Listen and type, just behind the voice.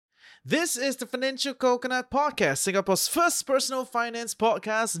This is the Financial Coconut Podcast, Singapore's first personal finance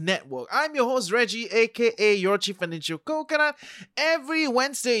podcast network. I'm your host, Reggie, aka your Chief Financial Coconut. Every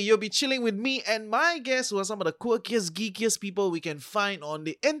Wednesday, you'll be chilling with me and my guests, who are some of the quirkiest, geekiest people we can find on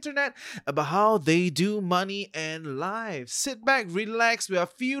the internet, about how they do money and life. Sit back, relax. We are a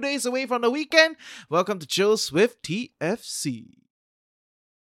few days away from the weekend. Welcome to Chills with TFC.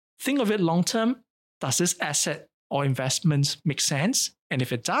 Think of it long term. Does this asset or investment make sense? And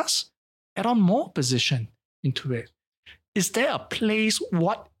if it does, add on more position into it. Is there a place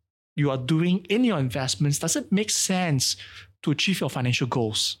what you are doing in your investments? Does it make sense to achieve your financial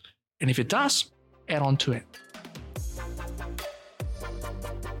goals? And if it does, add on to it.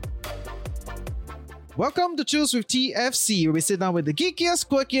 Welcome to Choose with TFC, where we sit down with the geekiest,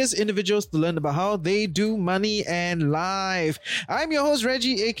 quirkiest individuals to learn about how they do money and life. I'm your host,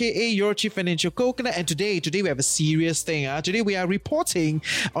 Reggie, aka your Chief Financial Coconut, and today we have a serious thing. Today we are reporting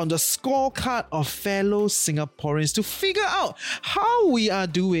on the scorecard of fellow Singaporeans to figure out how we are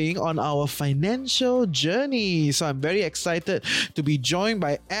doing on our financial journey. So I'm very excited to be joined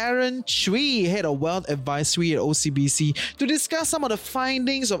by Aaron Chui, Head of Wealth Advisory at OCBC, to discuss some of the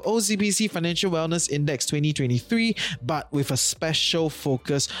findings of OCBC Financial Wellness Index 2023, but with a special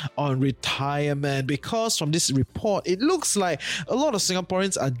focus on retirement, because from this report it looks like a lot of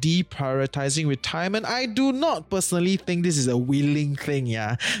Singaporeans are deprioritizing retirement. I do not personally think this is a willing thing,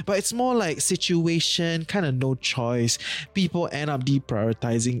 but it's more like situation, kind of no choice. People end up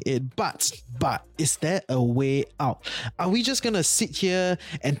deprioritizing it, but is there a way out? Are we just gonna sit here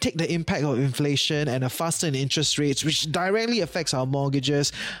and take the impact of inflation and a faster in interest rates, which directly affects our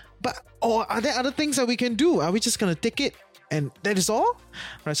mortgages? Or are there other things that we can do? Are we just going to take it and that is all?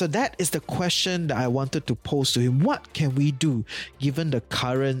 Right, so that is the question that I wanted to pose to him. What can we do given the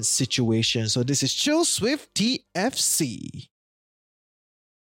current situation? So this is Chills with TFC.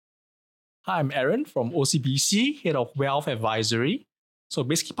 Hi, I'm Aaron from OCBC, Head of Wealth Advisory. So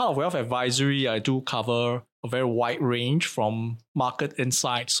basically part of Wealth Advisory, I do cover a very wide range from market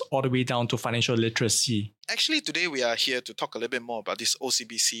insights all the way down to financial literacy. Actually, today we are here to talk a little bit more about this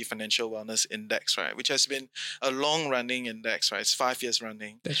OCBC Financial Wellness Index, right? Which has been a long-running index, right? It's 5 years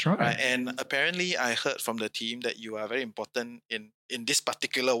running. That's right. And apparently, I heard from the team that you are very important in this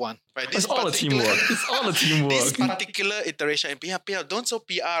particular one, right? It's all the teamwork. It's all the teamwork. This particular iteration, and PR, don't so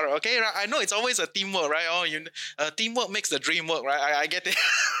PR, okay? Right? I know it's always a teamwork, right? Teamwork makes the dream work, right? I get it.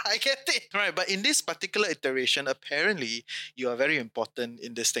 I get it, right? But in this particular iteration, apparently, you are very important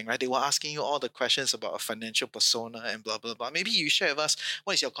in this thing, right? They were asking you all the questions about a financial persona and blah, blah, blah. Maybe you share with us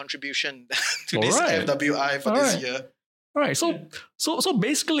what is your contribution to this FWI for this year. All right. So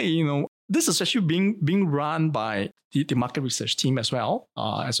basically, this is actually being run by the market research team as well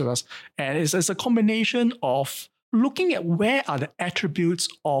as, and it's a combination of looking at where are the attributes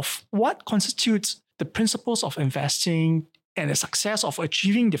of what constitutes the principles of investing and the success of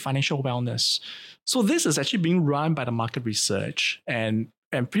achieving the financial wellness. So this is actually being run by the market research, and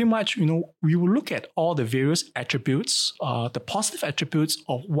pretty much, we will look at all the various attributes, the positive attributes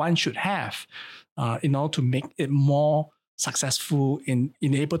of one should have in order to make it more successful in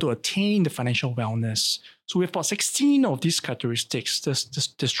able to attain the financial wellness. So we've got 16 of these characteristics,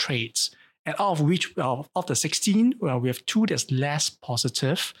 these traits, and out of which, of the 16, we have 2 that's less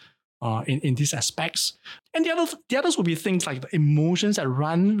positive in these aspects. And the others will be things like the emotions that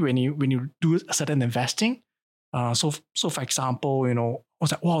run when you do a certain investing. So for example, I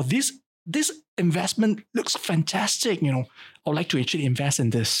was like, wow, this investment looks fantastic. I would like to actually invest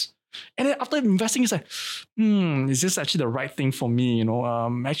in this. And then after investing, it's like, is this actually the right thing for me?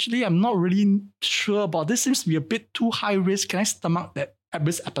 Actually, I'm not really sure about this. Seems to be a bit too high risk. Can I stomach that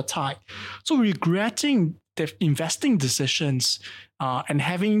risk appetite? So regretting the investing decisions and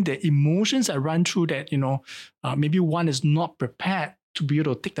having the emotions that run through that, maybe one is not prepared to be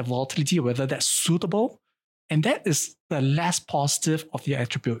able to take the volatility, whether that's suitable. And that is the less positive of the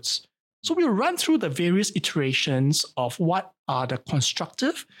attributes. So we'll run through the various iterations of what are the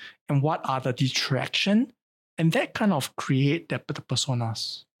constructive and what are the detraction, and that kind of create the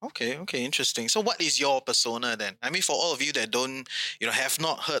personas. Okay, interesting. So what is your persona then? I mean, for all of you that don't, have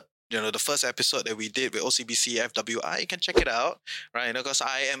not heard the first episode that we did with OCBC FWI, you can check it out, right? Because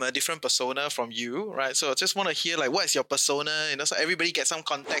I am a different persona from you, right? So I just want to hear what is your persona, so everybody gets some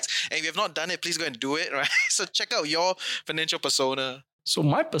context. And if you have not done it, please go and do it, right? So check out your financial persona. So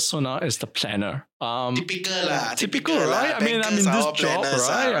my persona is the planner. Typical, right? I mean, this job,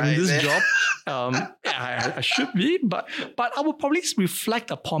 right? I'm in this job. I should be, but I would probably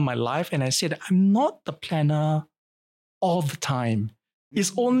reflect upon my life and I say that I'm not the planner all the time.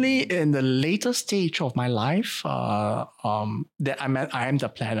 It's only in the later stage of my life that I am the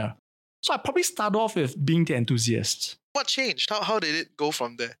planner. So I probably start off with being the enthusiast. What changed? How did it go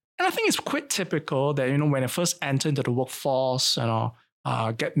from there? And I think it's quite typical that, when I first enter into the workforce,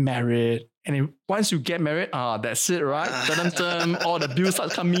 get married. And once you get married, that's it, right? Dun-dun-dun, all the bills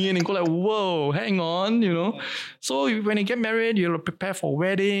start coming in and go like, whoa, hang on, So when you get married, you prepare for a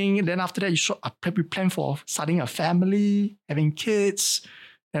wedding. And then after that, you plan for starting a family, having kids.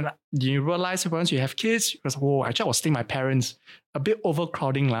 And you realize once you have kids, because, actually I was staying with my parents, a bit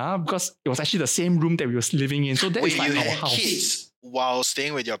overcrowding because it was actually the same room that we were living in. So that is like our house. Kids while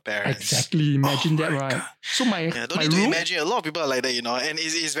staying with your parents. Exactly. Imagine that, right? God. So don't need to imagine. A lot of people are like that, and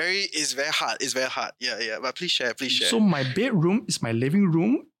it's very hard. It's very hard. Yeah. But please share. So my bedroom is my living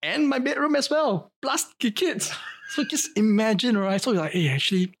room and my bedroom as well, plus the kids. So just imagine, right? So you're like, hey,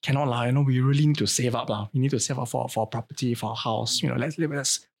 actually cannot we really need to save up We need to save up for property, for a house.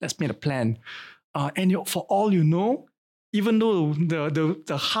 Let's make a plan. And for all you know, even though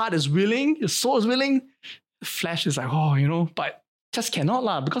the heart is willing, your soul is willing, the flesh is like, but just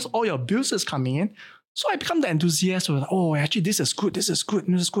cannot because all your bills is coming in. So I become the enthusiast. Like, actually this is good.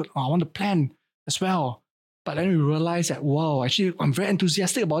 I want to plan as well. But then we realize that, actually I'm very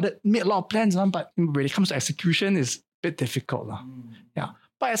enthusiastic about it. Made a lot of plans, but when it comes to execution, it's a bit difficult. Yeah.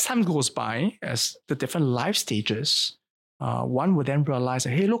 But as time goes by, as the different life stages, one would then realize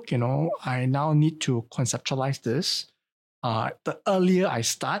that, hey, look, I now need to conceptualize this. The earlier I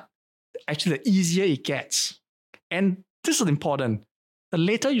start, actually the easier it gets. And this is important. The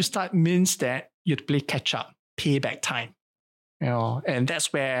later you start means that you have to play catch up, payback time. And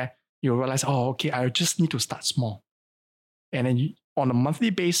that's where you realize, I just need to start small. And then on a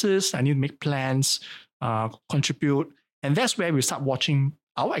monthly basis, I need to make plans, contribute. And that's where we start watching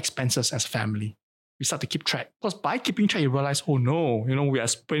our expenses as a family. We start to keep track. Because by keeping track, you realize, we are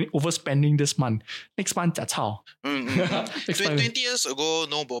overspending this month. Next month, that's how. 20 years ago,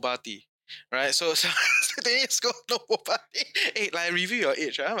 no boba tea. Right, so 20 years ago, no boba tea. Hey, review your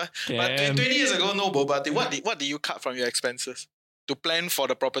age, right? But 20 years ago, no boba tea. What did you cut from your expenses to plan for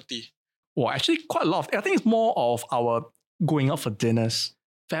the property? Well, actually, quite a lot. I think it's more of our going out for dinners.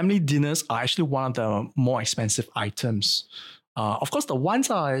 Family dinners are actually one of the more expensive items. Of course, the ones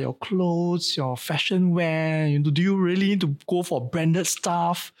are your clothes, your fashion wear. Do you really need to go for branded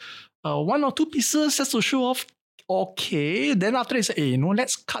stuff? One or two pieces just to show off. Okay, then after they say, hey,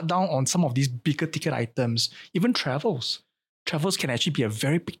 let's cut down on some of these bigger ticket items. Even travels. Travels can actually be a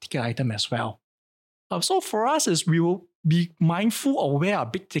very big ticket item as well. So for us, is we will be mindful of where our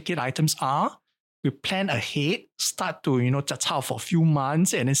big ticket items are. We plan ahead, start to, zhao for a few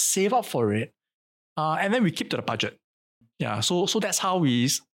months and then save up for it. And then we keep to the budget. Yeah, so that's how we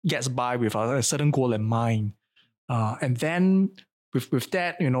get by with a certain goal in mind. And then with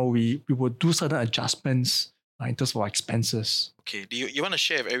that, we will do certain adjustments in terms of our expenses. Okay, do you want to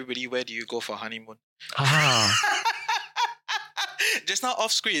share with everybody where do you go for honeymoon? Just now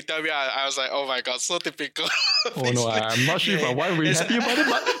off screen, tell me, I was like, oh my God, so typical. No, I'm not sure if my wife will be happy about it,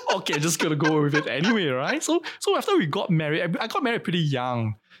 but okay, just gonna go with it anyway, right? So after we got married, I got married pretty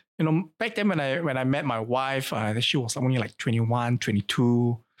young. Back then when I met my wife, she was only like 21,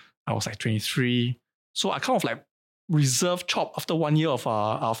 22. I was like 23. So I kind of reserve chop after 1 year of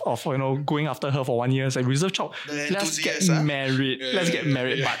going after her for 1 year. So reserve chop. Let's get married. Let's get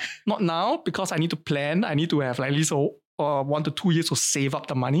married, but not now because I need to plan. I need to have at least 1 to 2 years to save up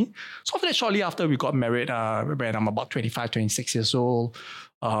the money. So after that, shortly after we got married, when I'm about 25, 26 years old,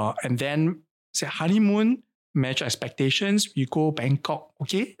 and then say honeymoon, match expectations. We go Bangkok,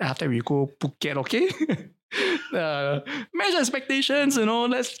 okay? After we go Phuket, okay? Match expectations,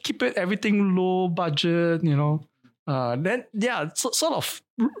 let's keep everything low budget, Then, sort of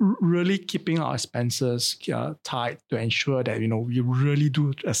really keeping our expenses tight to ensure that, we really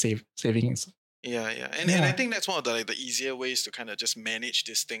do a savings. Yeah. And I think that's one of the easier ways to kind of just manage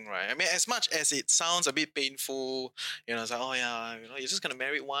this thing, right? I mean, as much as it sounds a bit painful, it's like, you're just going to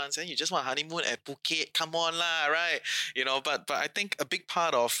marry once and you just want honeymoon at Phuket. Come on lah, right? But I think a big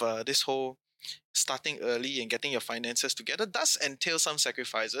part of this whole starting early and getting your finances together does entail some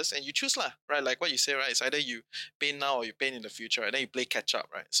sacrifices, and you choose lah, right? Like what you say, right? It's either you pay now or you pay in the future, and then you play catch up,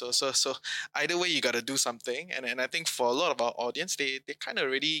 right? So either way, you got to do something, and I think for a lot of our audience, they kind of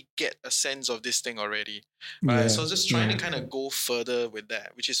already get a sense of this thing already, right? So just trying to kind of go further with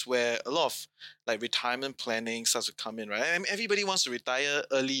that, which is where a lot of retirement planning starts to come in, right? I mean, everybody wants to retire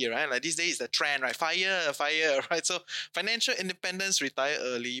early, right? Like these days, the trend, right? FIRE, right? So financial independence, retire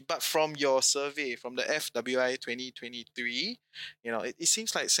early. But from your survey survey from the FWI 2023, it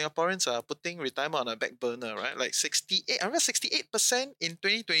seems like Singaporeans are putting retirement on a back burner, right? Like 68, I remember 68% in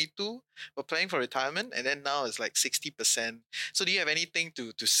 2022 were planning for retirement, and then now it's like 60%. So do you have anything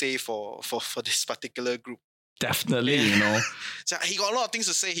to say for this particular group? Definitely, So he got a lot of things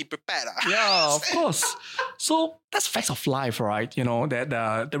to say. He prepared. Yeah, of course. So that's facts of life, right?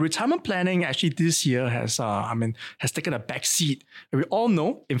 That the retirement planning actually this year has taken a back seat. We all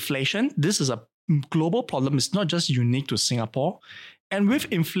know inflation. This is a global problem. It's not just unique to Singapore. And with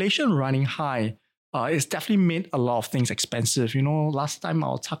inflation running high, it's definitely made a lot of things expensive. Last time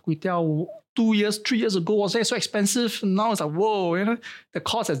our char kway teow 3 years ago was so expensive. Now it's like, whoa, the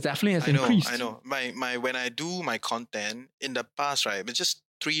cost has definitely increased. I know. When I do my content in the past, right, but just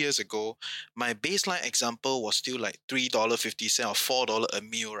 3 years ago, my baseline example was still like $3.50 or $4 a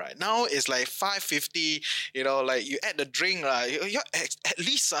meal, right? Now it's like $5.50. Like you add the drink, you're at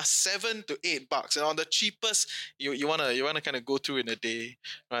least $7 to $8. And on the cheapest, you wanna kind of go through in a day,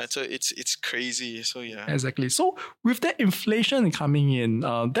 right? So it's crazy. So yeah, exactly. So with that inflation coming in,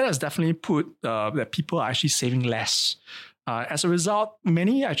 that has definitely put that people are actually saving less. As a result,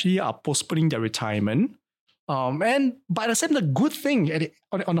 many actually are postponing their retirement. And by the same, the good thing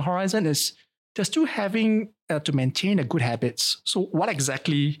on the horizon is they're still having to maintain the good habits. So what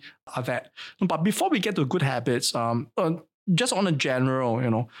exactly are that? But before we get to good habits, just on a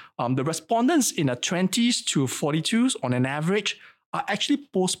general, the respondents in the 20s to 42s on an average are actually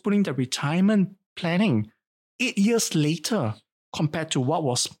postponing their retirement planning 8 years later compared to what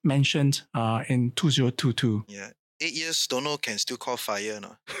was mentioned in 2022. Yeah. 8 years, don't know, can still call fire,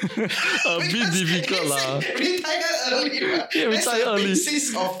 no? A bit difficult, lah. Retire early, right? Yeah, retire early. That's the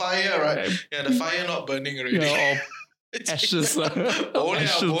basis of fire, right? Yeah, the fire not burning already. Yeah, or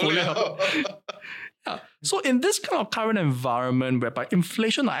ashes. Yeah. So in this kind of current environment whereby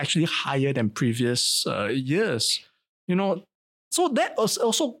inflation are actually higher than previous years, so that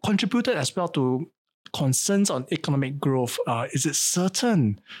also contributed as well to concerns on economic growth. Is it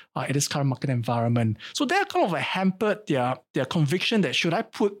certain in this current market environment? So that kind of hampered their conviction that should I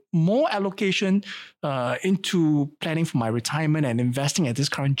put more allocation into planning for my retirement and investing at this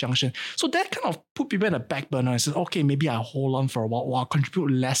current junction. So that kind of put people in the back burner and said, okay, maybe I'll hold on for a while,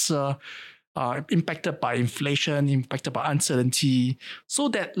 contribute lesser, impacted by inflation, impacted by uncertainty. So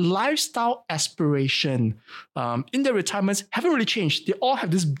that lifestyle aspiration in their retirements haven't really changed. They all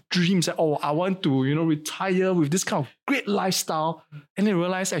have these dreams that, I want to, retire with this kind of great lifestyle. And they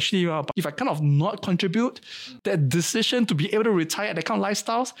realize actually, if I kind of not contribute, that decision to be able to retire at that kind of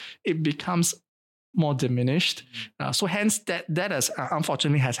lifestyles, it becomes more diminished. So hence that has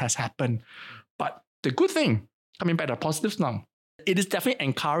unfortunately has happened. But the good thing, coming back to the positives now, it is definitely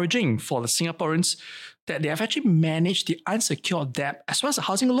encouraging for the Singaporeans that they have actually managed the unsecured debt as well as the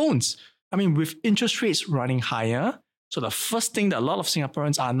housing loans. With interest rates running higher, so the first thing that a lot of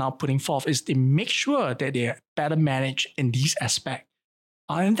Singaporeans are now putting forth is to make sure that they are better managed in these aspects.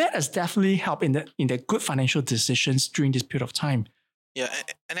 And that has definitely helped in their good financial decisions during this period of time. Yeah,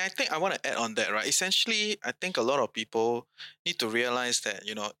 and I think I want to add on that, right? Essentially, I think a lot of people need to realize that,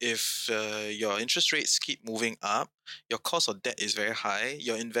 if your interest rates keep moving up, your cost of debt is very high,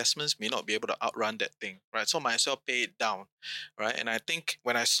 your investments may not be able to outrun that thing, right? So might as well pay it down, right? And I think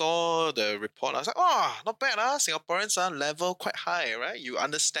when I saw the report, I was like, not bad, Singaporeans are level quite high, right? You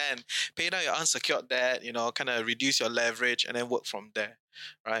understand, pay down your unsecured debt, kind of reduce your leverage and then work from there.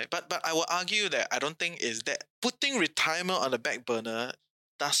 Right, but I will argue that I don't think is that putting retirement on the back burner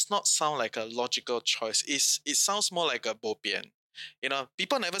does not sound like a logical choice. It sounds more like a bo pian.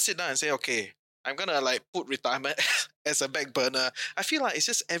 People never sit down and say, okay, I'm gonna put retirement as a back burner. I feel like it's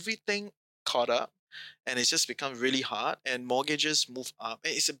just everything caught up, and it's just become really hard. And mortgages move up.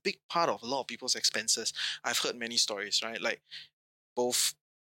 And it's a big part of a lot of people's expenses. I've heard many stories, right? Like both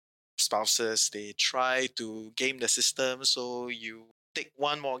spouses, they try to game the system, so you take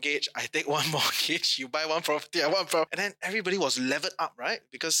one mortgage, I take one mortgage, you buy one property, I want property. And then everybody was levered up, right?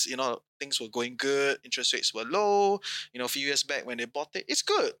 Because, things were going good, interest rates were low, a few years back when they bought it, it's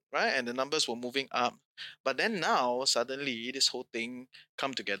good, right? And the numbers were moving up. But then now, suddenly, this whole thing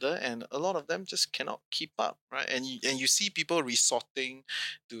come together and a lot of them just cannot keep up, right? And you see people resorting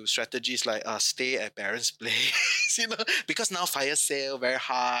to strategies like stay at parents' place, because now fire sale very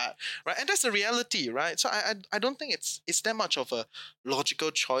hard, right? And that's the reality, right? So I don't think it's that much of a logical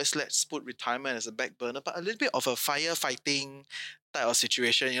choice. Let's put retirement as a back burner, but a little bit of a firefighting type of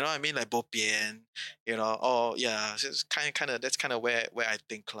situation, like bo pian, so it's kind of that's kind of where I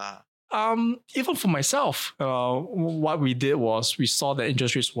think lah. Even for myself, what we did was we saw that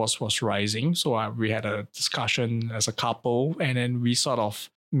interest rates was rising. So we had a discussion as a couple, and then we sort of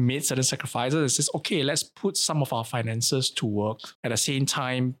made certain sacrifices and says, okay, let's put some of our finances to work. At the same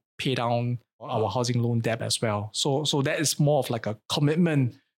time, pay down our housing loan debt as well. So that is more of like a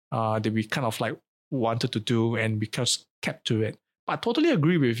commitment that we kind of like wanted to do, and we just kept to it. But I totally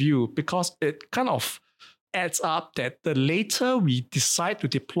agree with you, because it kind of adds up that the later we decide to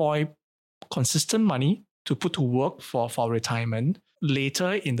deploy consistent money to put to work for retirement,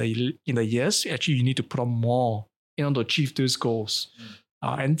 later in the years, actually you need to put on more to achieve those goals.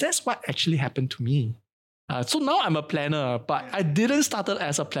 And that's what actually happened to me. So now I'm a planner, but I didn't start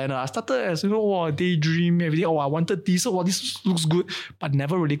as a planner. I started as, daydream, everything. I wanted this. This looks good, but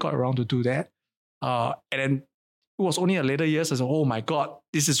never really got around to do that. And then it was only in later years I said, oh my God,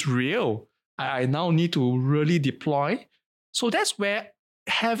 this is real. I now need to really deploy. So that's where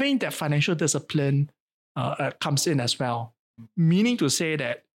having that financial discipline comes in as well. Meaning to say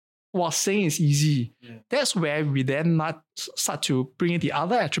that while saying it's easy, that's where we then not start to bring in the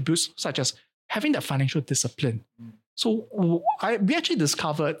other attributes, such as having that financial discipline. So we actually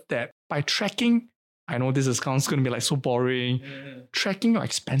discovered that by tracking, I know this is going to be like so boring, tracking your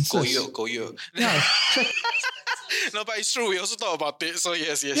expenses. Go you. Yeah. No, but it's true. We also thought about it. So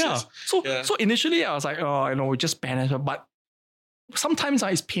yes. So initially I was like, we just manage it. But sometimes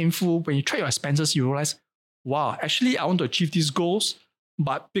it's painful when you track your expenses, you realize, wow, actually I want to achieve these goals.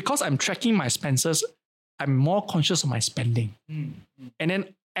 But because I'm tracking my expenses, I'm more conscious of my spending. And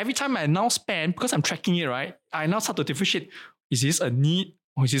then every time I now spend, because I'm tracking it, right, I now start to differentiate, is this a need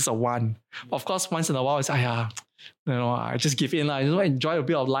or is this a want? Of course, once in a while, it's I just give in. I just enjoy a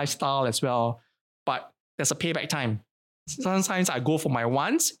bit of lifestyle as well. But there's a payback time. Sometimes I go for my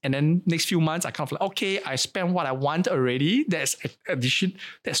wants, and then next few months I kind of like, okay, I spend what I want already. That's addition.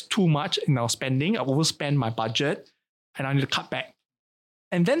 That's too much in our spending. I overspend my budget, and I need to cut back.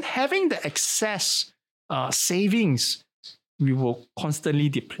 And then having the excess savings, we will constantly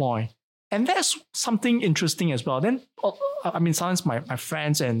deploy. And that's something interesting as well. Then, sometimes my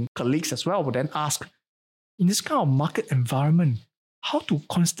friends and colleagues as well would then ask, in this kind of market environment, how to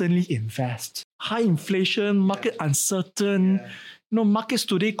constantly invest? High inflation, market uncertain, markets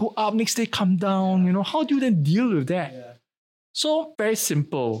today go up, next day come down. How do you then deal with that? So very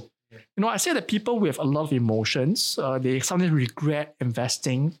simple. I say that people with a lot of emotions, they sometimes regret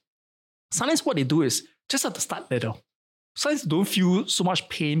investing. Sometimes what they do is just have to start little. Sometimes don't feel so much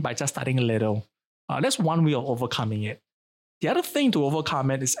pain by just starting a little. That's one way of overcoming it. The other thing to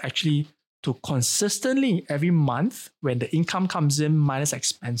overcome it is actually to consistently every month, when the income comes in minus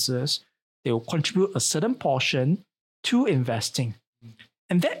expenses, they will contribute a certain portion to investing.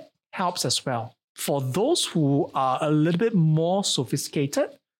 And that helps as well. For those who are a little bit more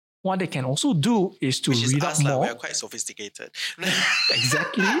sophisticated, what they can also do is to read up more. We are quite sophisticated.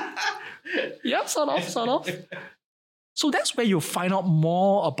 Exactly. Yeah, sort of. So that's where you'll find out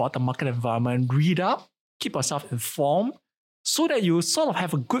more about the market environment. Read up, keep yourself informed, so that you sort of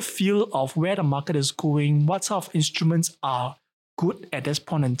have a good feel of where the market is going, what sort of instruments are good at this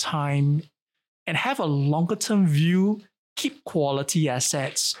point in time, and have a longer term view, keep quality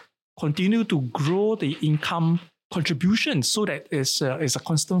assets, continue to grow the income contribution so that it's a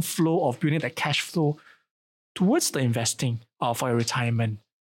constant flow of building that cash flow towards the investing for your retirement.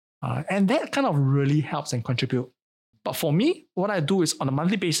 And that kind of really helps and contribute. But for me, what I do is on a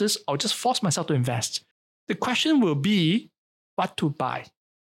monthly basis, I'll just force myself to invest. The question will be what to buy.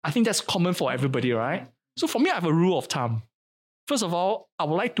 I think that's common for everybody, right? So for me, I have a rule of thumb. First of all, I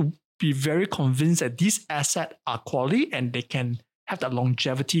would like to be very convinced that these assets are quality and they can have that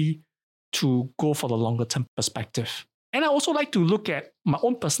longevity to go for the longer term perspective. And I also like to look at my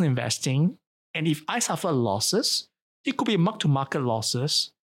own personal investing. And if I suffer losses, it could be mark-to-market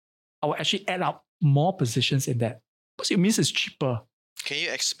losses. I will actually add up more positions in that, because it means it's cheaper. Can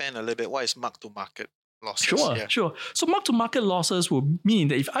you expand a little bit? What is mark-to-market losses? Sure. So mark-to-market losses will mean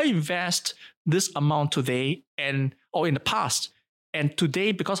that if I invest this amount today or in the past, and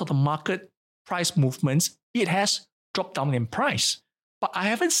today, because of the market price movements, it has dropped down in price. But I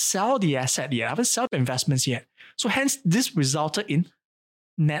haven't sold the asset yet. I haven't sold the investments yet. So hence, this resulted in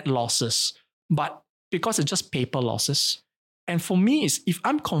net losses. But because it's just paper losses. And for me, is if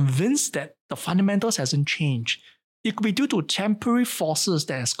I'm convinced that the fundamentals hasn't changed, it could be due to temporary forces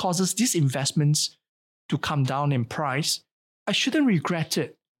that has causes these investments to come down in price. I shouldn't regret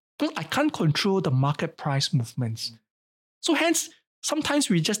it, because I can't control the market price movements. So hence, sometimes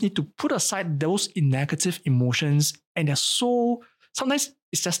we just need to put aside those negative emotions, and sometimes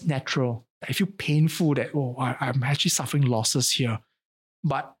it's just natural. I feel painful that, I'm actually suffering losses here.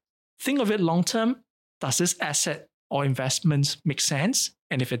 But think of it long term. Does this asset or investment make sense?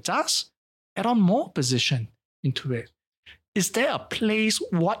 And if it does, add on more position into it. is there a place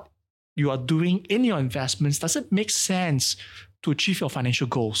what you are doing in your investments? Does it make sense to achieve your financial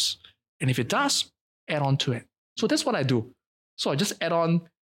goals? And if it does, add on to it. So that's what I do. So I just add on,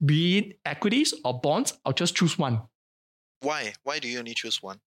 be it equities or bonds, I'll just choose one. Why? Why do you only choose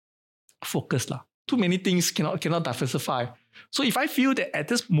one? Focus lah. Too many things cannot diversify. So if I feel that at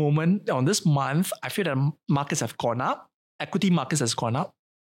this moment, on this month, I feel that markets have gone up, equity markets has gone up,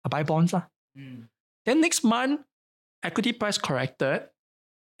 I buy bonds lah. Then next month, equity price corrected,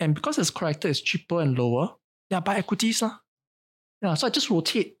 and because it's corrected, it's cheaper and lower, I buy equities lah. Yeah, so I just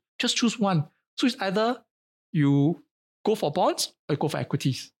rotate, just choose one. So it's either you go for bonds or you go for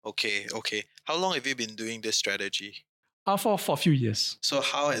equities. Okay. How long have you been doing this strategy? For a few years. So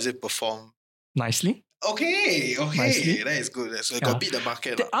how has it performed? Nicely. Okay. Nicely. That is good. That's good. Yeah. Got beat the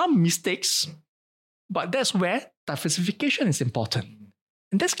market. There are mistakes, but that's where diversification is important.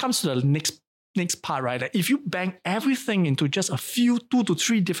 And this comes to the next part, right? That if you bank everything into just a few, 2 to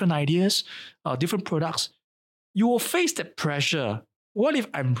 3 different ideas, different products, you will face that pressure. What if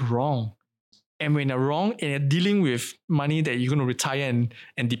I'm wrong? And when you're wrong and you're dealing with money that you're going to retire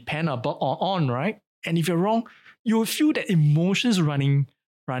and depend on, right? And if you're wrong, you will feel that emotions running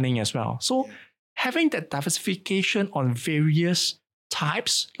as well. So having that diversification on various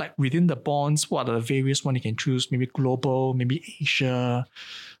types, like within the bonds, what are the various ones you can choose? Maybe global, maybe Asia,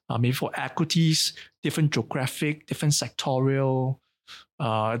 maybe for equities, different geographic, different sectorial,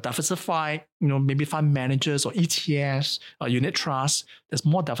 diversified, maybe fund managers or ETFs or unit trusts that's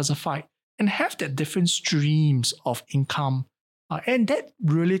more diversified, and have that different streams of income. And that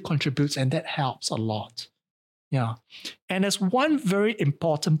really contributes and that helps a lot. Yeah. And there's one very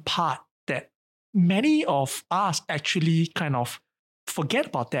important part that many of us actually kind of forget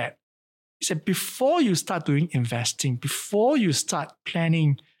about that. Is that before you start doing investing, before you start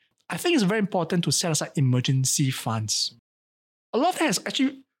planning, I think it's very important to set aside emergency funds. A lot of that has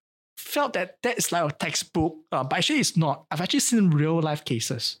actually felt that is like a textbook, but actually it's not. I've actually seen real life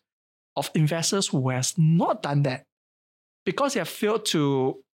cases of investors who has not done that because they have failed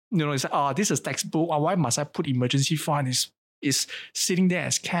to, it's like, this is textbook. Why must I put emergency fund? Is sitting there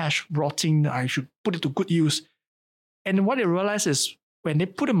as cash, rotting. I should put it to good use. And what they realize is when they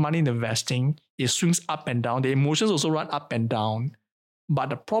put the money in investing, it swings up and down. The emotions also run up and down. But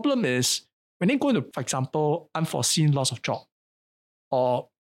the problem is when they go into, for example, unforeseen loss of job, or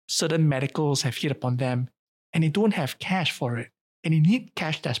certain medicals have hit upon them and they don't have cash for it and they need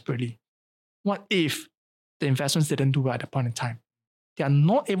cash desperately. What if the investments didn't do well at that point in time? They are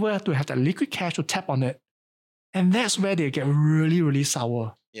not able to have that liquid cash to tap on it. And that's where they get really, really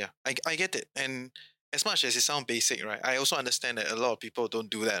sour. Yeah, I get it. And as much as it sounds basic, right, I also understand that a lot of people don't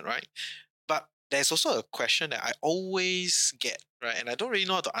do that, right? But there's also a question that I always get, right? And I don't really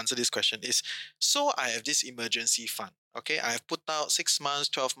know how to answer this question is, so I have this emergency fund, okay? I have put out 6 months,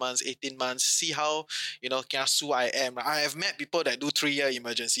 12 months, 18 months, see how, kiasu I am. I have met people that do 3-year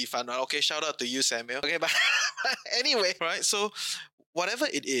emergency fund. Okay, shout out to you, Samuel. Okay, but anyway, right? So whatever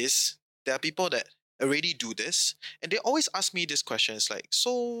it is, there are people that already do this, and they always ask me this question. It's like,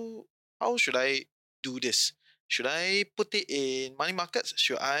 so how should I do this? Should I put it in money markets?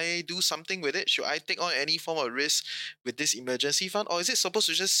 Should I do something with it? Should I take on any form of risk with this emergency fund? Or is it supposed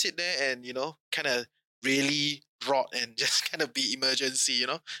to just sit there and, kind of really rot and just kind of be emergency,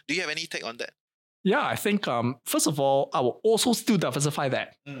 Do you have any take on that? Yeah, I think, first of all, I will also still diversify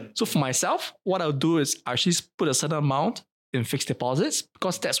that. So for myself, what I'll do is I actually put a certain amount in fixed deposits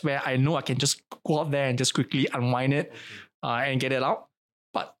because that's where I know I can just go out there and just quickly unwind it and get it out.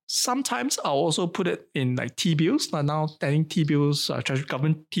 But sometimes I'll also put it in like T-bills. Now I think T-bills,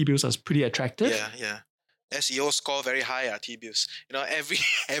 government T-bills is pretty attractive. Yeah. SEO score very high, T-bills.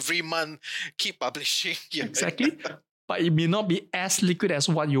 Every month keep publishing. Yeah. Exactly. But it may not be as liquid as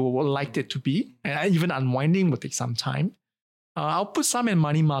what you would like it to be. And even unwinding will take some time. I'll put some in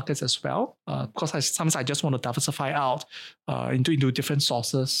money markets as well because sometimes I just want to diversify out into different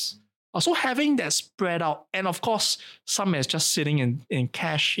sources. Also having that spread out, and of course, some is just sitting in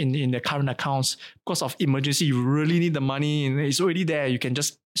cash in the current accounts because of emergency. You really need the money and it's already there. You can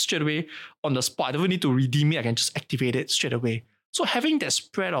just straight away on the spot. I don't need to redeem it. I can just activate it straight away. So having that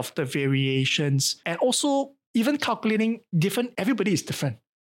spread of the variations and also even calculating everybody is different.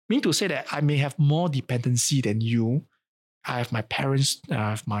 Meaning to say that I may have more dependency than you. I have my parents, I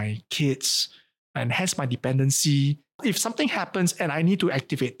have my kids, and hence my dependency. If something happens and I need to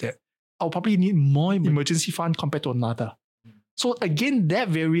activate that, I'll probably need more emergency fund compared to another. So again, that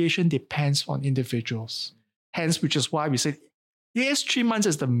variation depends on individuals. Hence, which is why we said, yes, 3 months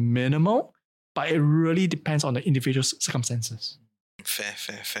is the minimal, but it really depends on the individual circumstances. Fair.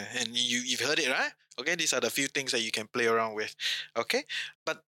 And you've heard it, right? Okay, these are the few things that you can play around with. Okay,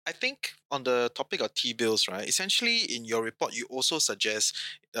 but I think on the topic of T-bills, right? Essentially, in your report, you also suggest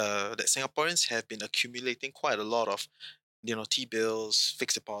that Singaporeans have been accumulating quite a lot of, T-bills,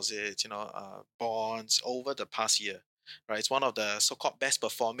 fixed deposits, bonds over the past year, right? It's one of the so-called best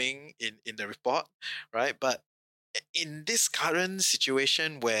performing in the report, right? But in this current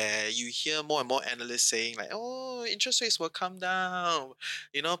situation where you hear more and more analysts saying like, oh, interest rates will come down,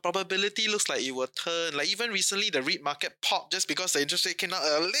 probability looks like it will turn. Like even recently, the REIT market popped just because the interest rate came down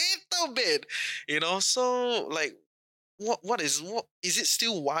a little bit, So like, what is it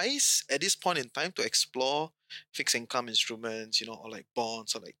still wise at this point in time to explore fixed income instruments, or like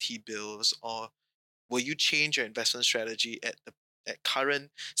bonds or like T-bills, or will you change your investment strategy at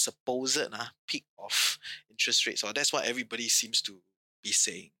current supposed peak of interest rates? Or that's what everybody seems to be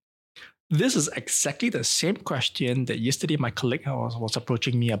saying. This is exactly the same question that yesterday my colleague was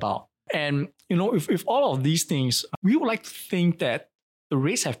approaching me about. And, if all of these things, we would like to think that the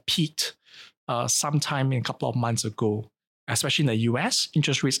rates have peaked sometime in a couple of months ago, especially in the US.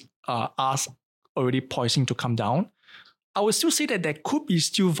 Interest rates are already poising to come down. I would still say that there could be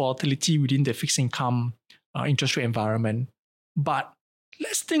still volatility within the fixed income interest rate environment. But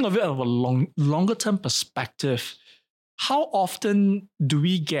let's think of it of a longer term perspective. How often do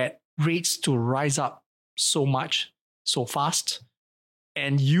we get rates to rise up so much, so fast?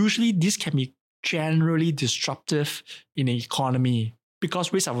 And usually this can be generally disruptive in the economy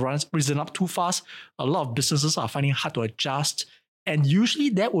because rates have risen up too fast. A lot of businesses are finding it hard to adjust. And usually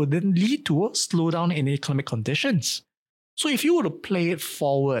that will then lead to a slowdown in economic conditions. So if you were to play it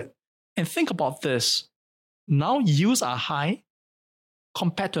forward and think about this, now yields are high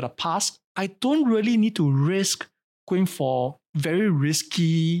compared to the past. I don't really need to risk going for very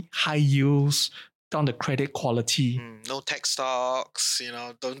risky high yields down the credit quality. No tech stocks,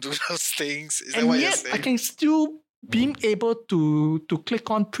 don't do those things. Is that and what yet you're saying? I can still being able to click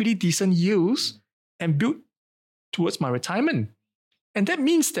on pretty decent yields and build towards my retirement. And that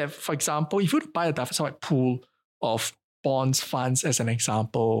means that, for example, if you were to buy a diversified pool of bonds, funds as an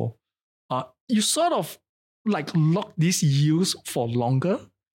example, you sort of like lock these yields for longer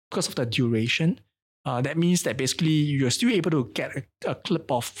because of the duration. That means that basically you're still able to get a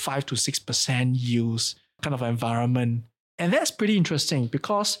clip of 5 to 6% yields kind of environment. And that's pretty interesting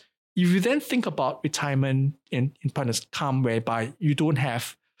because if you then think about retirement in partners come whereby you don't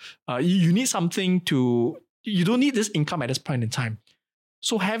have, you need you don't need this income at this point in time.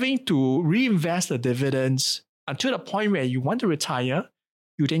 So having to reinvest the dividends until the point where you want to retire,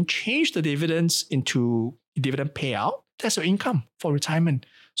 you then change the dividends into dividend payout. That's your income for retirement.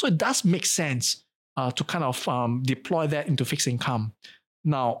 So it does make sense to kind of deploy that into fixed income.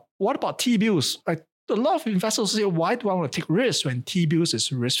 Now, what about T-bills? A lot of investors say, why do I want to take risks when T-bills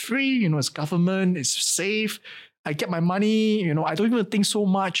is risk-free? It's government, it's safe. I get my money, I don't even think so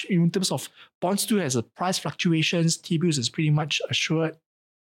much in terms of bonds too has a price fluctuations. T-bills is pretty much assured.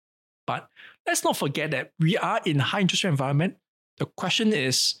 But let's not forget that we are in a high interest rate environment. The question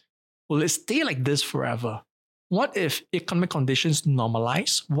is, will it stay like this forever? What if economic conditions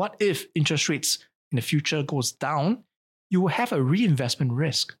normalize? What if interest rates in the future goes down? You will have a reinvestment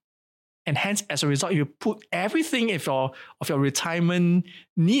risk. And hence, as a result, if you put everything of your retirement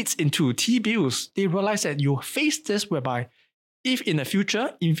needs into T-bills, they realize that you face this whereby if in the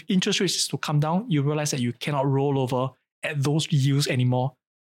future, if interest rates is to come down, you realize that you cannot roll over at those yields anymore.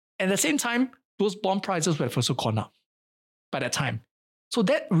 At the same time, those bond prices would have also gone up by that time. So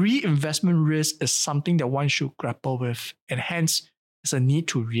that reinvestment risk is something that one should grapple with, and hence there's a need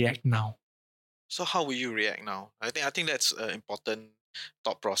to react now. So how will you react now? I think that's an important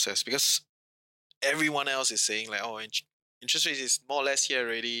thought process because everyone else is saying like, oh, interest rate is more or less here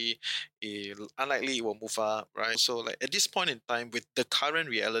already. Unlikely it will move up, right? So like at this point in time, with the current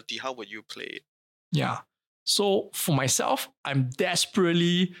reality, how would you play it? Yeah. So for myself, I'm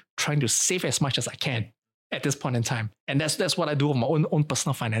desperately trying to save as much as I can at this point in time. And that's what I do with my own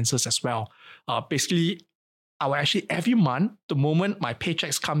personal finances as well. Basically, I will actually every month, the moment my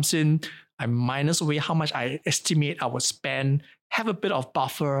paychecks comes in, I minus away how much I estimate I would spend, have a bit of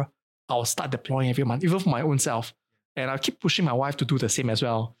buffer, I'll start deploying every month, even for my own self. And I'll keep pushing my wife to do the same as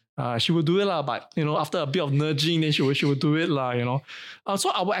well. She will do it, but after a bit of nudging, then she will do it. So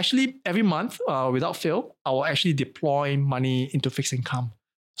I will actually, every month, without fail, I will actually deploy money into fixed income.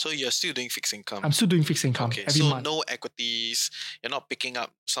 So you're still doing fixed income? I'm still doing fixed income every month. No equities, you're not picking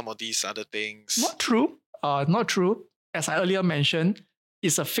up some of these other things? Not true. Not true. As I earlier mentioned,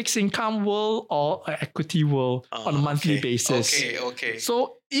 it's a fixed income world or an equity world on a monthly basis. Okay.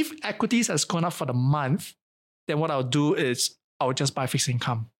 So if equities has gone up for the month, then what I'll do is I would just buy fixed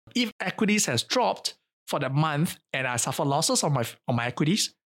income. If equities has dropped for the month and I suffer losses on my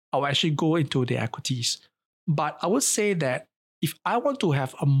equities, I will actually go into the equities. But I would say that if I want to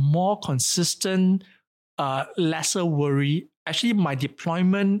have a more consistent, lesser worry, actually my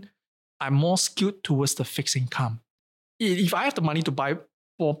deployment, I'm more skewed towards the fixed income. If I have the money to buy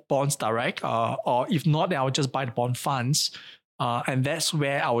bonds direct, or if not, then I would just buy the bond funds. And that's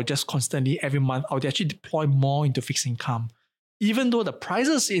where I would just constantly, every month, I would actually deploy more into fixed income. Even though the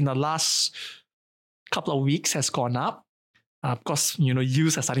prices in the last couple of weeks has gone up, because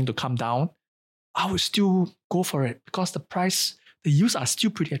yields are starting to come down, I would still go for it because the yields are still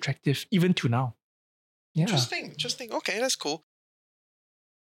pretty attractive even to now. Yeah. Interesting. Okay, that's cool.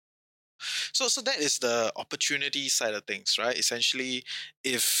 So that is the opportunity side of things, right? Essentially,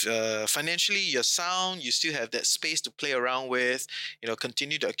 if financially you're sound, you still have that space to play around with,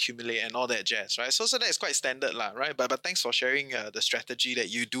 continue to accumulate and all that jazz, right? So that is quite standard, right? But thanks for sharing the strategy that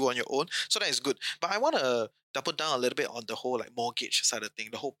you do on your own. So that is good. But I want to double down a little bit on the whole mortgage side of thing,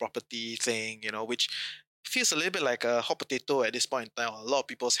 the whole property thing, which feels a little bit like a hot potato at this point in time on a lot of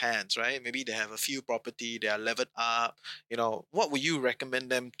people's hands, right? Maybe they have a few property, they are levered up. What would you recommend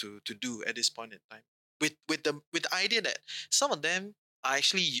them to do at this point in time? With the idea that some of them are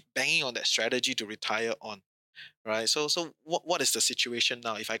actually banging on that strategy to retire on, right? So what is the situation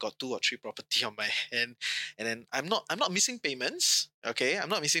now if I got 2 or 3 property on my hand and then I'm not missing payments, okay? I'm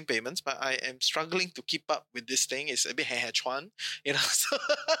not missing payments, but I am struggling to keep up with this thing. It's a bit chuan, so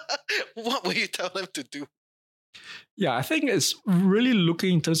what would you tell them to do? Yeah, I think it's really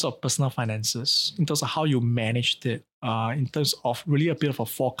looking in terms of personal finances, in terms of how you managed it, in terms of really a bit of a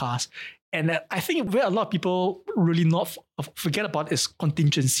forecast. And I think where a lot of people really not forget about is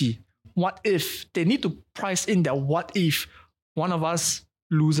contingency. What if they need to price in that? What if one of us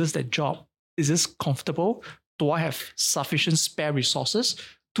loses their job? Is this comfortable? Do I have sufficient spare resources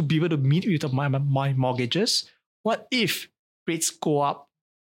to be able to meet with my mortgages? What if rates go up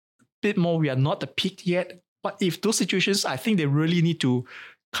a bit more? We are not the peak yet. But if those situations, I think they really need to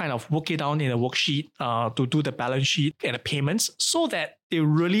kind of work it down in a worksheet to do the balance sheet and the payments so that they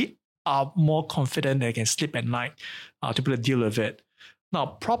really are more confident they can sleep at night to be able to deal with it. Now,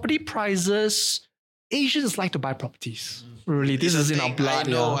 property prices, Asians like to buy properties. Really, this is in our blood.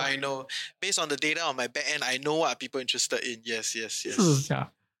 I know. Based on the data on my back end, I know what people are interested in. Yes. Yeah.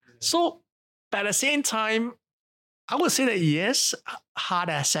 So, but at the same time, I would say that yes, hard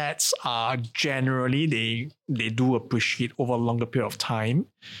assets are generally, they do appreciate over a longer period of time.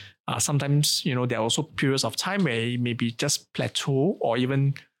 Sometimes, there are also periods of time where it may be just plateau or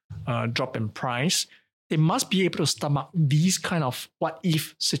even drop in price. They must be able to stomach these kind of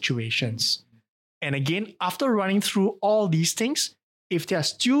what-if situations. And again, after running through all these things, if they are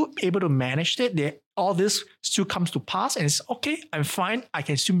still able to manage it, all this still comes to pass and it's okay, I'm fine, I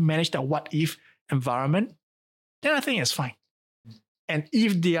can still manage that what-if environment, then I think it's fine. And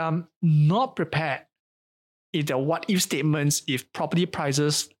if they are not prepared, if the what-if statements, if property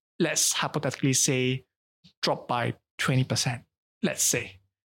prices, let's hypothetically say, drop by 20%, let's say,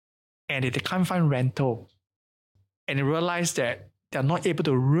 and if they can't find rental, and they realize that they're not able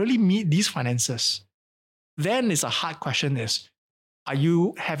to really meet these finances, then it's a hard question is, are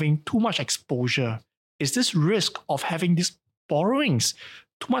you having too much exposure? Is this risk of having these borrowings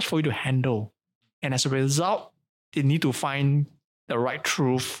too much for you to handle? And as a result, they need to find the right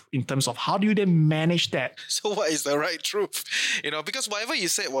truth in terms of how do you then manage that. So what is the right truth? Because whatever you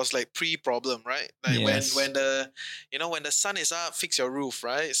said was like pre-problem, right? Like yes. when the sun is up, fix your roof,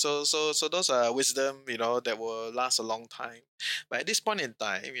 right? So those are wisdom, that will last a long time. But at this point in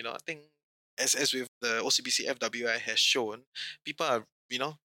time, I think as with the OCBC FWI has shown, people are,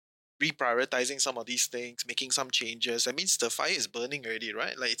 reprioritizing some of these things, making some changes. That means the fire is burning already,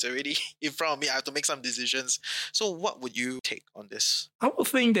 right? Like it's already in front of me. I have to make some decisions. So what would you take on this? I would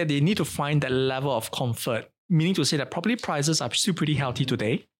think that they need to find that level of comfort, meaning to say that property prices are still pretty healthy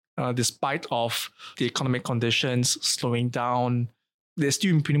today, despite of the economic conditions slowing down. There's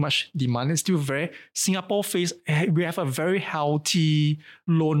still pretty much demand. It's still we have a very healthy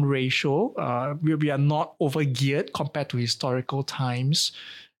loan ratio. We are not overgeared compared to historical times.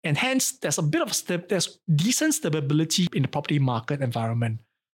 And hence, there's a bit of there's decent stability in the property market environment.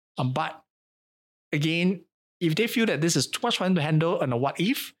 But again, if they feel that this is too much for them to handle and a what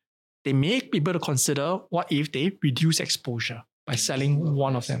if, they may be able to consider what if they reduce exposure by selling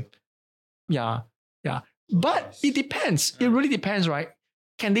one of them. Yeah. But it depends. It really depends, right?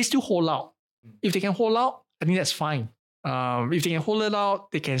 Can they still hold out? If they can hold out, I think that's fine. If they can hold it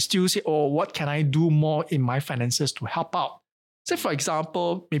out, they can still say, oh, what can I do more in my finances to help out? Say, for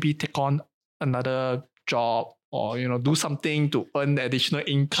example, maybe take on another job, or do something to earn additional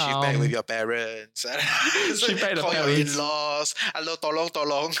income. Shift back with your parents. Shift back the Call your parents. in-laws. Hello,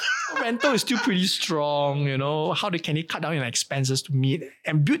 tolong. Rental is still pretty strong. How can you cut down your expenses to meet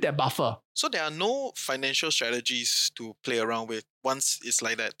and build that buffer? So there are no financial strategies to play around with once it's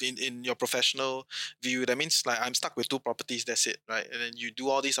like that. In your professional view, that means like I'm stuck with 2 properties, that's it, right? And then you do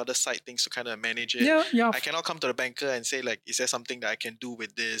all these other side things to kind of manage it. Yeah. I cannot come to the banker and say like, is there something that I can do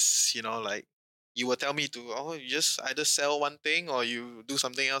with this? Like you will tell me to, you just either sell one thing or you do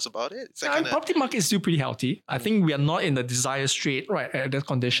something else about it. It's The property market is still pretty healthy. I think we are not in the desired state, right? At the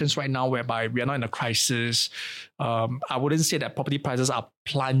conditions right now whereby we are not in a crisis. I wouldn't say that property prices are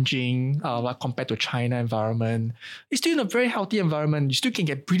plunging compared to China environment. It's still in a very healthy environment. You still can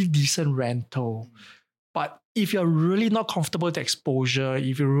get pretty decent rental. But if you're really not comfortable with the exposure,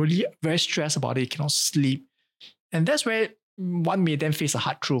 if you're really very stressed about it, you cannot sleep. And that's where one may then face a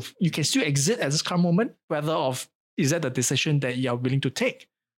hard truth. You can still exit at this current moment, is that the decision that you are willing to take?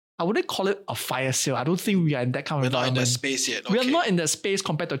 I wouldn't call it a fire sale. I don't think we are in that kind of environment. We're not in that space yet. Okay. We are not in that space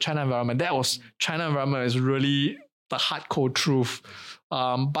compared to China environment. China environment is really the hardcore truth.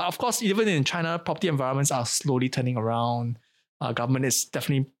 But of course, even in China, property environments are slowly turning around. Government is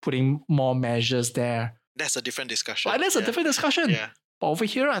definitely putting more measures there. That's a different discussion. But that's a different discussion. Yeah. But over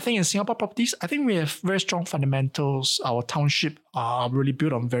here, I think in Singapore properties, I think we have very strong fundamentals. Our township are really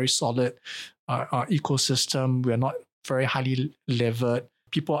built on very solid ecosystem. We are not very highly levered.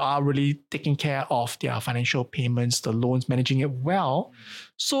 People are really taking care of their financial payments, the loans, managing it well.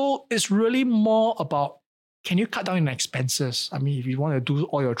 So it's really more about, can you cut down on expenses? I mean, if you want to do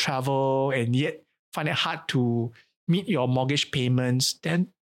all your travel and yet find it hard to meet your mortgage payments, then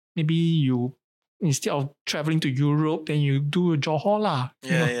maybe you, instead of traveling to Europe, then you do a Johor lah.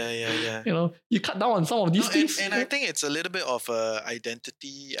 Yeah. You cut down on some of these things. And I think it's a little bit of a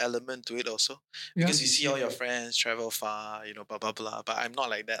identity element to it also. Because you see all your friends travel far, blah, blah, blah. But I'm not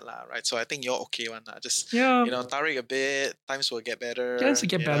like that lah, right? So I think you're okay one lah. Just, tarik a bit, times will get better. Yes,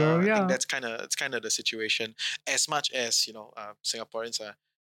 get better, I think that's kind of the situation. As much as, Singaporeans are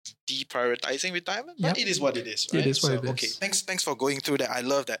deprioritizing retirement, but it is what it is, right? It is what it is. Okay, thanks for going through that. I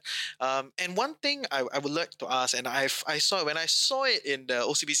love that. And one thing I would like to ask, and I saw when I saw it in the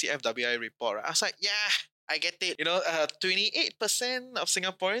OCBC FWI report, right, I was like, yeah, I get it. 28% of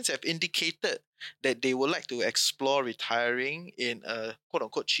Singaporeans have indicated that they would like to explore retiring in a quote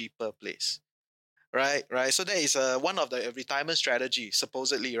unquote cheaper place. Right. So that is one of the retirement strategies,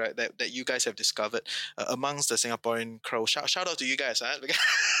 supposedly, right, that you guys have discovered amongst the Singaporean crowd. Shout out to you guys, huh?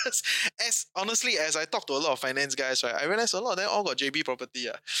 Because as I talk to a lot of finance guys, right, I realize a lot of them all got JB property,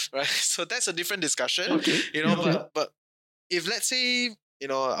 right? So that's a different discussion, But if let's say,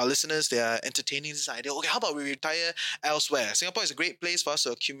 our listeners, they are entertaining this idea. Okay, how about we retire elsewhere? Singapore is a great place for us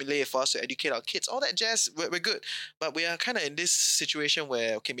to accumulate, for us to educate our kids, all that jazz. We're good. But we are kind of in this situation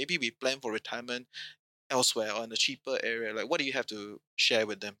where, okay, maybe we plan for retirement elsewhere or in a cheaper area. Like, what do you have to share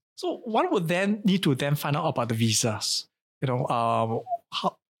with them? So one would then need to find out about the visas.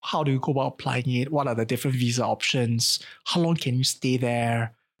 How do you go about applying it? What are the different visa options? How long can you stay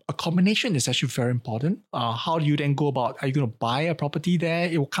there? Accommodation is actually very important. How do you then go about, are you going to buy a property there?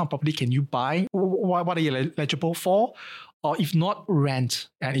 What kind of property can you buy? What are you eligible for? Or if not, rent.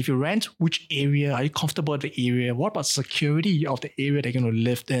 And if you rent, which area? Are you comfortable with the area? What about security of the area that you're going to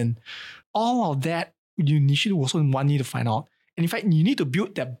live in? All of that, you initially also need to find out. And in fact, you need to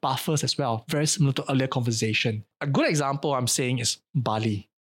build that buffers as well, very similar to earlier conversation. A good example I'm saying is Bali.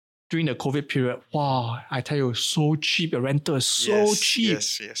 During the COVID period, wow, I tell you, so cheap. The rental is so cheap.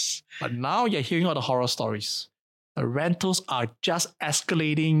 Yes. But now you're hearing all the horror stories. The rentals are just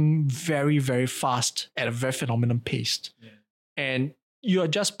escalating very, very fast at a very phenomenal pace. Yeah. And you're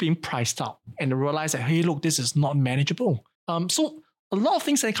just being priced out and realize that, hey, look, this is not manageable. So a lot of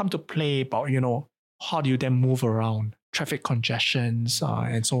things that come to play about, how do you then move around? Traffic congestions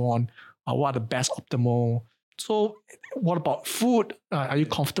and so on. What are the best optimal? So what about food? Are you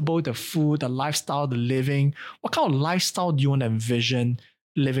comfortable with the food, the lifestyle, the living? What kind of lifestyle do you want to envision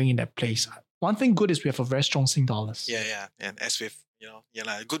living in that place? One thing good is we have a very strong Sing dollars. Yeah. And as with,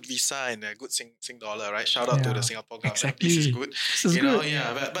 a good visa and a good Sing dollar, right? Shout out to the Singapore government. Exactly. This is good. This is good.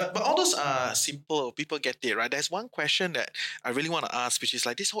 But all those are simple. People get it, right? There's one question that I really want to ask, which is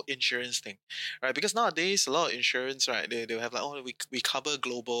like this whole insurance thing, right? Because nowadays, a lot of insurance, right? They'll have like, we cover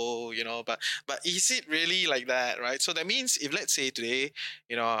global, but is it really like that, right? So that means if let's say today,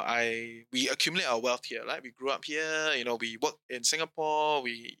 we accumulate our wealth here, right? We grew up here, we work in Singapore,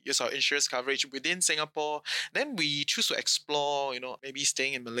 we use our insurance coverage within Singapore, then we choose to explore, maybe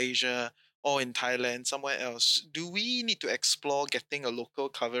staying in Malaysia or in Thailand, somewhere else, do we need to explore getting a local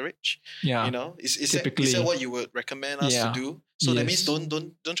coverage? Yeah. Is typically. that what you would recommend us to do? So that means Yes.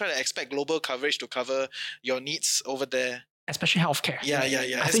 don't try to expect global coverage to cover your needs over there. Especially healthcare. Yeah.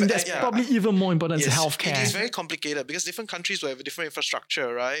 I think that's probably even more important than healthcare. It is very complicated because different countries will have a different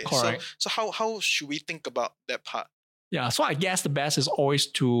infrastructure, right? Correct. So how should we think about that part? Yeah, so I guess the best is always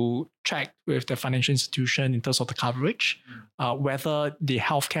to check with the financial institution in terms of the coverage, whether the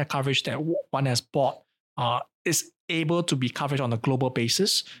healthcare coverage that one has bought is able to be covered on a global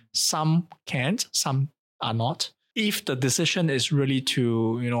basis. Some can't, some are not. If the decision is really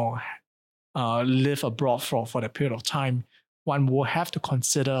to, live abroad for that period of time, one will have to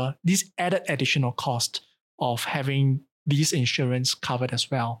consider this added additional cost of having these insurance covered as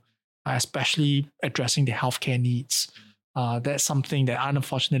well, especially addressing the healthcare needs. That's something that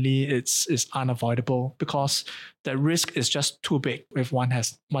unfortunately is unavoidable because the risk is just too big if one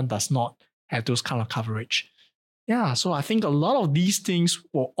does not have those kind of coverage. Yeah, so I think a lot of these things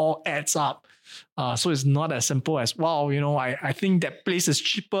will all adds up. So it's not as simple as, wow, I think that place is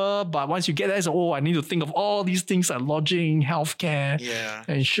cheaper, but once you get there, it's, I need to think of all these things like lodging, healthcare,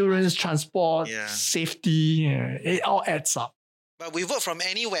 insurance, transport, safety. It all adds up. But we work from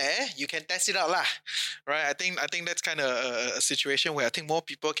anywhere, you can test it out lah, right? I think that's kind of a situation where I think more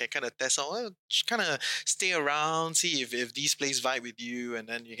people can kind of test out, kind of stay around, see if these places vibe with you, and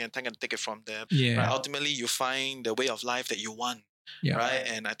then you can kind of take it from there. Yeah. Right? Ultimately, you find the way of life that you want. Yeah. Right.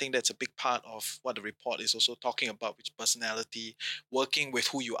 And I think that's a big part of what the report is also talking about, which personality, working with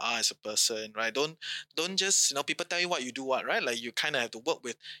who you are as a person, right? Don't just, people tell you what you do what, right? Like you kind of have to work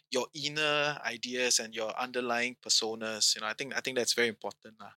with your inner ideas and your underlying personas. I think that's very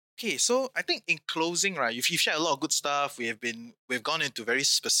important. Okay, so I think in closing, right, you've shared a lot of good stuff. We've gone into very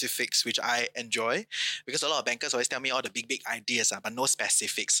specifics, which I enjoy, because a lot of bankers always tell me all the big ideas, but no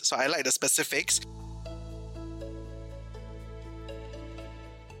specifics. So I like the specifics.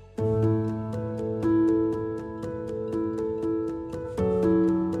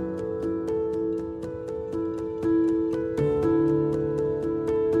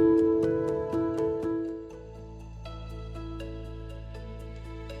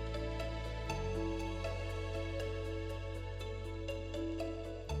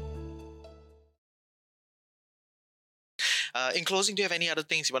 In closing, do you have any other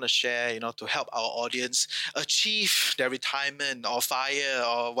things you want to share, to help our audience achieve their retirement or FIRE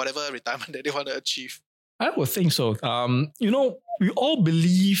or whatever retirement that they want to achieve? I would think so. We all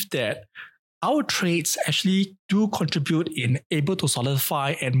believe that our traits actually do contribute in able to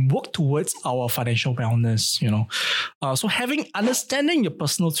solidify and work towards our financial wellness, So understanding your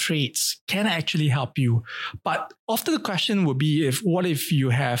personal traits can actually help you. But often the question would be what if you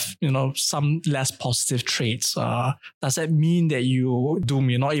have, some less positive traits? Does that mean that you're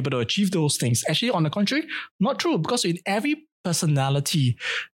not able to achieve those things? Actually, on the contrary, not true, because in every personality,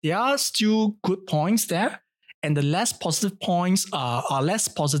 there are still good points there. And the less positive points are less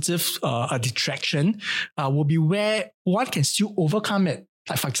positive detraction will be where one can still overcome it.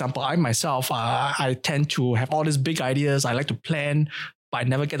 Like, for example, I myself, I tend to have all these big ideas. I like to plan, but I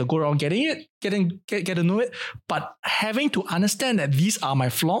never get to go around get to know it. But having to understand that these are my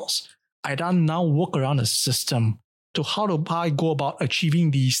flaws, I don't now work around a system to how I go about achieving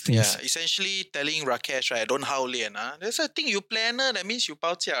these things. Yeah, essentially telling Rakesh, right, don't hao lian. That's a thing, you planner, that means you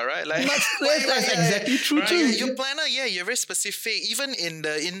bao jia, right? Like, that's exactly true right? too. You planner, you're very specific. Even in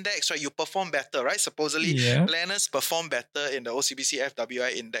the index, right, you perform better, right? Supposedly, planners perform better in the OCBC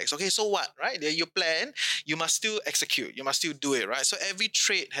FWI index. Okay, so what, right? You plan, you must still execute, you must still do it, right? So every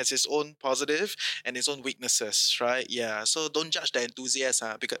trait has its own positive and its own weaknesses, right? Yeah, so don't judge the enthusiast,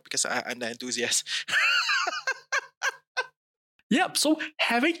 because I'm the enthusiast. Yep, so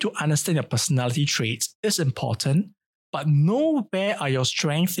having to understand your personality traits is important, but know where are your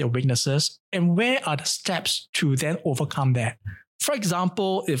strengths, your weaknesses, and where are the steps to then overcome that. For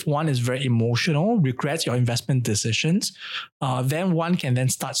example, if one is very emotional, regrets your investment decisions, then one can then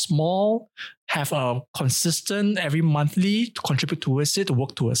start small, have a consistent every monthly to contribute towards it, to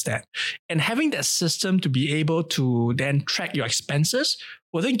work towards that. And having that system to be able to then track your expenses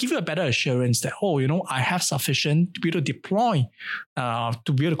will then give you a better assurance that, I have sufficient to be able to deploy,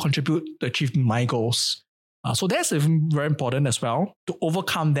 to be able to contribute to achieve my goals. So that's very important as well, to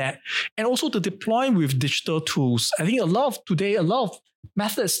overcome that, and also to deploy with digital tools. I think a lot of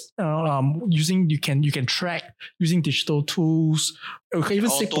methods you can track using digital tools. You can even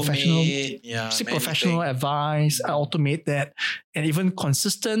seek professional advice, automate that, and even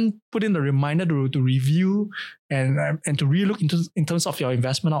consistent. Put in the reminder to review and to relook in terms of your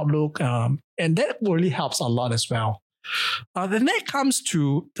investment outlook, and that really helps a lot as well. Then that comes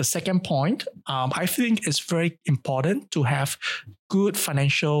to the second point. I think it's very important to have good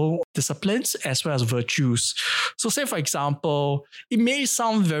financial disciplines as well as virtues. So say, for example, it may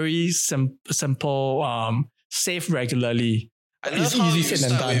sound very simple, save regularly. I love It's how easy you said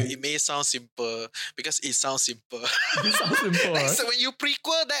and start done. with, it may sound simple because it sounds simple. It sounds simple, Like, right? so when you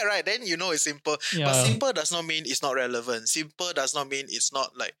prequel that, right, then you know it's simple. But Yeah. simple does not mean it's not relevant. Simple does not mean it's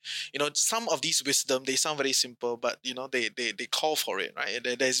not like, some of these wisdom, they sound very simple, but, they call for it, right?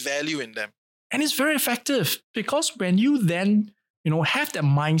 There's value in them. And it's very effective because when you then, have that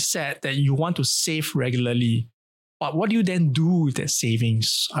mindset that you want to save regularly, but what do you then do with that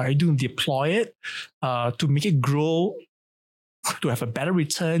savings? Are you going to deploy it to make it grow, to have a better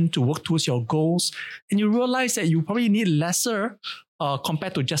return, to work towards your goals? And you realize that you probably need lesser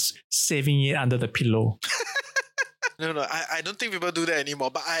compared to just saving it under the pillow. No, I don't think people do that anymore.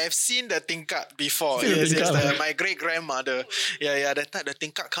 But I have seen the tingkat before. Seen the Yes, tingkat. my great grandmother. Yeah, that time the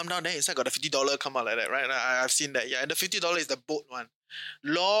tingkat come down, then inside got the $50 come out like that, right? I've seen that. Yeah, and the $50 is the boat one.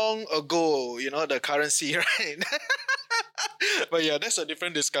 Long ago, the currency, right? But yeah, that's a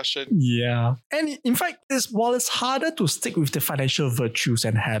different discussion. Yeah. And in fact, while it's harder to stick with the financial virtues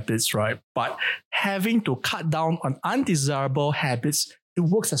and habits, right? But having to cut down on undesirable habits, it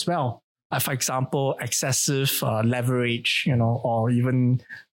works as well. For example, excessive leverage, or even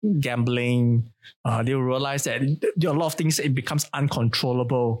gambling. They will realize that there are a lot of things, it becomes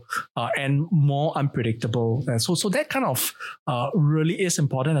uncontrollable and more unpredictable. And so that kind of really is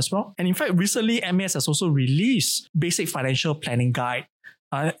important as well. And in fact, recently, MAS has also released Basic Financial Planning Guide.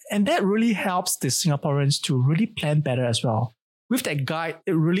 And that really helps the Singaporeans to really plan better as well. With that guide,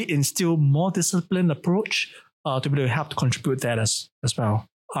 it really instills more disciplined approach to be able to help to contribute that as well.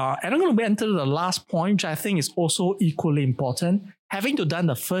 And I'm going to enter the last point, which I think is also equally important. Having to done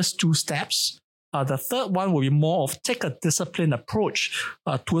the first two steps, the third one will be more of take a disciplined approach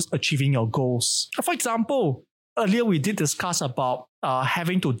towards achieving your goals. For example, earlier we did discuss about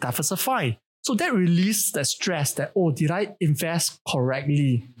having to diversify. So that released the stress that, did I invest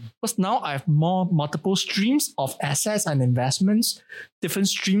correctly? Because now I have multiple streams of assets and investments, different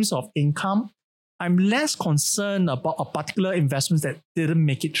streams of income. I'm less concerned about a particular investment that didn't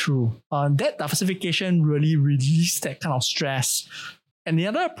make it through. That diversification really released that kind of stress. And the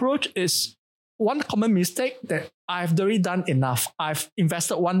other approach is one common mistake that I've already done enough. I've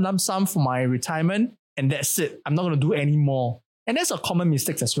invested one lump sum for my retirement and that's it. I'm not going to do any more. And that's a common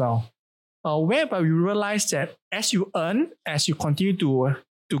mistake as well. Whereby we realize that as you earn, as you continue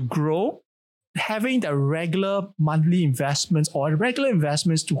to grow, having the regular monthly investments or regular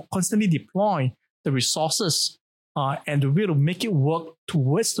investments to constantly deploy the resources and to be able to make it work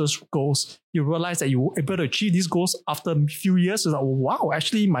towards those goals, you realize that you're able to achieve these goals after a few years. It's like, wow,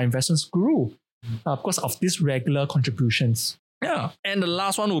 actually my investments grew because of these regular contributions. Yeah. And the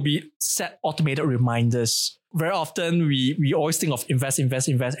last one will be set automated reminders. Very often we always think of invest,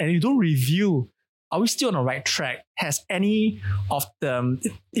 and you don't review. Are we still on the right track? Has any of the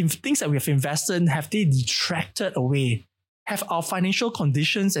things that we have invested in, have they detracted away? Have our financial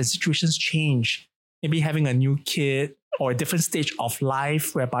conditions and situations changed? Maybe having a new kid or a different stage of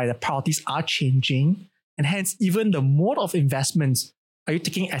life whereby the priorities are changing. And hence, even the mode of investments, are you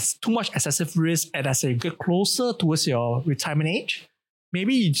taking too much excessive risk? And as you get closer towards your retirement age,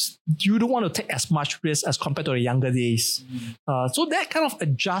 maybe you don't want to take as much risk as compared to the younger days. So that kind of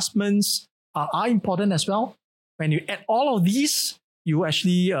adjustments are important as well. When you add all of these, you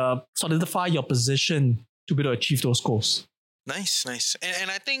actually solidify your position to be able to achieve those goals. Nice. And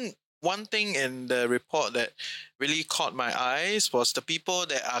I think one thing in the report that really caught my eyes was the people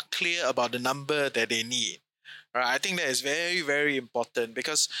that are clear about the number that they need. Right? I think that is very, very important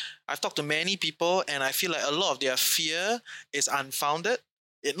because I've talked to many people and I feel like a lot of their fear is unfounded.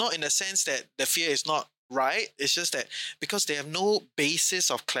 Not in the sense that the fear is not right. It's just that because they have no basis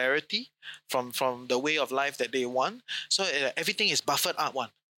of clarity from the way of life that they want. So everything is buffered up one.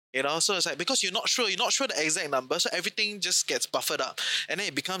 So it's like, because you're not sure the exact number, so everything just gets buffered up. And then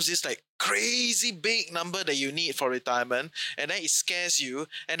it becomes this like crazy big number that you need for retirement. And then it scares you.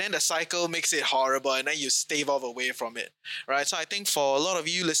 And then the cycle makes it horrible. And then you stave off away from it. Right? So I think for a lot of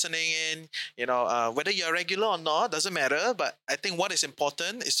you listening in, whether you're regular or not, doesn't matter. But I think what is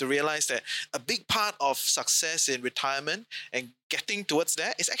important is to realize that a big part of success in retirement and getting towards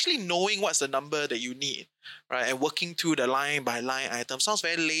that is actually knowing what's the number that you need, right? And working through the line by line item. Sounds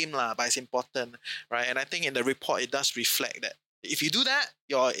very lame, but it's important, right? And I think in the report, it does reflect that. If you do that,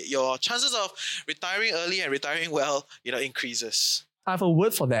 your chances of retiring early and retiring well, increases. I have a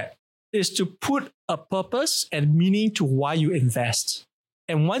word for that. Is to put a purpose and meaning to why you invest.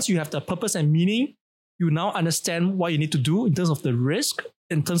 And once you have the purpose and meaning, you now understand what you need to do in terms of the risk,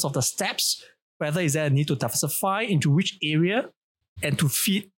 in terms of the steps, whether is there a need to diversify into which area, and to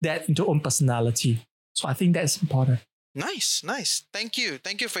feed that into your own personality. So I think that's important. Nice. Thank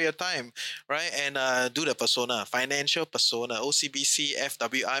you for your time, right? And do the persona, financial persona, OCBC,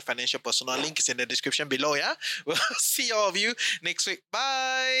 FWI, financial persona. Link is in the description below. Yeah, we'll see all of you next week.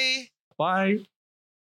 Bye. Bye.